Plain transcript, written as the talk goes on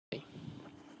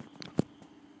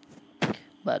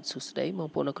បាទសួស្តីបង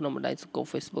ប្អូននៅក្នុងបណ្ដាញសង្គម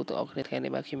Facebook ទាំងអស់គ្នាថ្ងៃ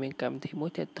នេះបាទខ្ញុំមានកម្មវិធីមួ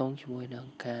យទាក់ទងជាមួយនឹង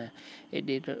ការ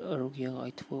edit រូបយើងឲ្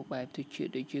យធ្វើបែបដូច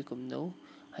ជាគំនូរ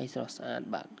ហើយស្រស់ស្អាត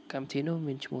បាទកម្មវិធីនោះ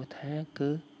មានឈ្មោះថាគឺ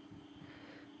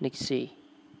Nixie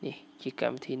នេះជាក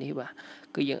ម្មវិធីនេះបាទ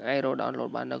គឺយើងអាចរក download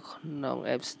បាននៅក្នុង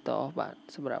App Store បាទ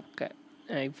សម្រាប់កា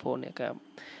iPhone អ្នក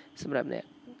សម្រាប់អ្នក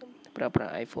ប្រើប្រា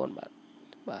ស់ iPhone បាទ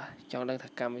ចង់ដឹងថា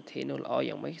កម្មវិធីនោះល្អ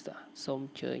យ៉ាងម៉េចសូមអ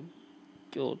ញ្ជើញ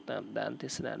ចូលតាមដានទ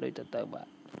ស្សនាដូចទៅបាទ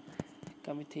ក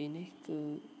ម្មវិធីនេះគឺ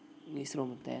ងាយស្រួល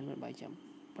មែនតើមិនបាច់ចាំ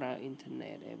ប្រើអ៊ីនធឺ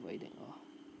ណិតអ្វីទាំងអស់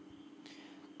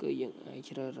គឺយើងអាច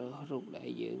ជ្រើសរើសរូបដែល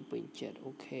យើងពេញចិត្ត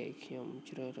អូខេខ្ញុំ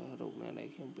ជ្រើសរើសរូបណាដែល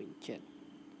ខ្ញុំពេញចិត្ត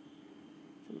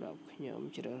សម្រាប់ខ្ញុំ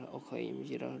ជ្រើសអូខេខ្ញុំ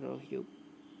ជ្រើសរើសយុគ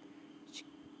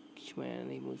ឆ្មា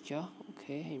នេះមួយចុះអូ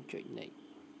ខេហើយចុច next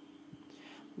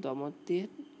បន្តមកទៀត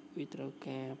វាត្រូវ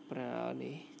ការប្រើ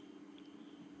នេះ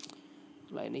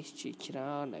កន្លែងនេះជាច្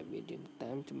រើនដែលមានយើង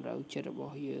តាមចម្រៅចិត្តរប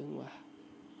ស់យើងបាទ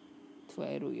ធ្វើ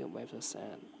ឲ្យរូបយើងបែបស្អា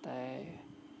តតែ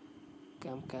ក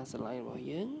ម្មការឆ្លាញ់របស់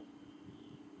យើង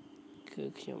គឺ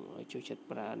ខ្ញុំឲ្យចូលចិត្ត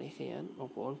ប្រើនេះឃើញអត់បង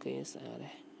ប្អូនឃើញស្អាត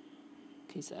ទេ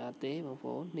ឃើញស្អាតទេបងប្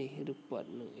អូននេះឬប៉ាត់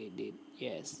នឹង edit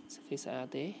yes ឃើញស្អាត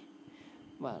ទេ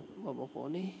បាទបងប្អូន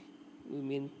នេះវា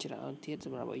មានច្រើនទៀតស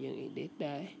ម្រាប់ឲ្យយើង edit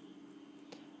ដែរ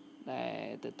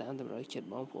ទៅតាមតម្រូវចិត្ត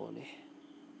បងប្អូននេះ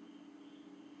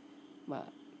បាទ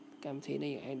កម្មវិធី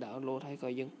នេះយើងអាច download ហើយក៏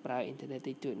យើងប្រើអ៊ីនធឺណិត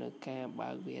តិចតួចនៅការបើ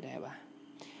កវាដែរ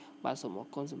បាទសូមអរ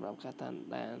គុណសម្រាប់ការតាម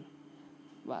ដាន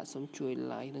បាទសូមជួយ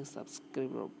like និង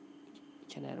subscribe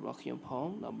channel របស់ខ្ញុំផង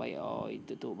ដើម្បីឲ្យ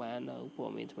ទទួលបាននូវព័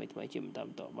ត៌មានថ្មីៗជាបន្តប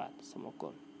ន្ទាប់បាទសូមអរគុ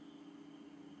ណ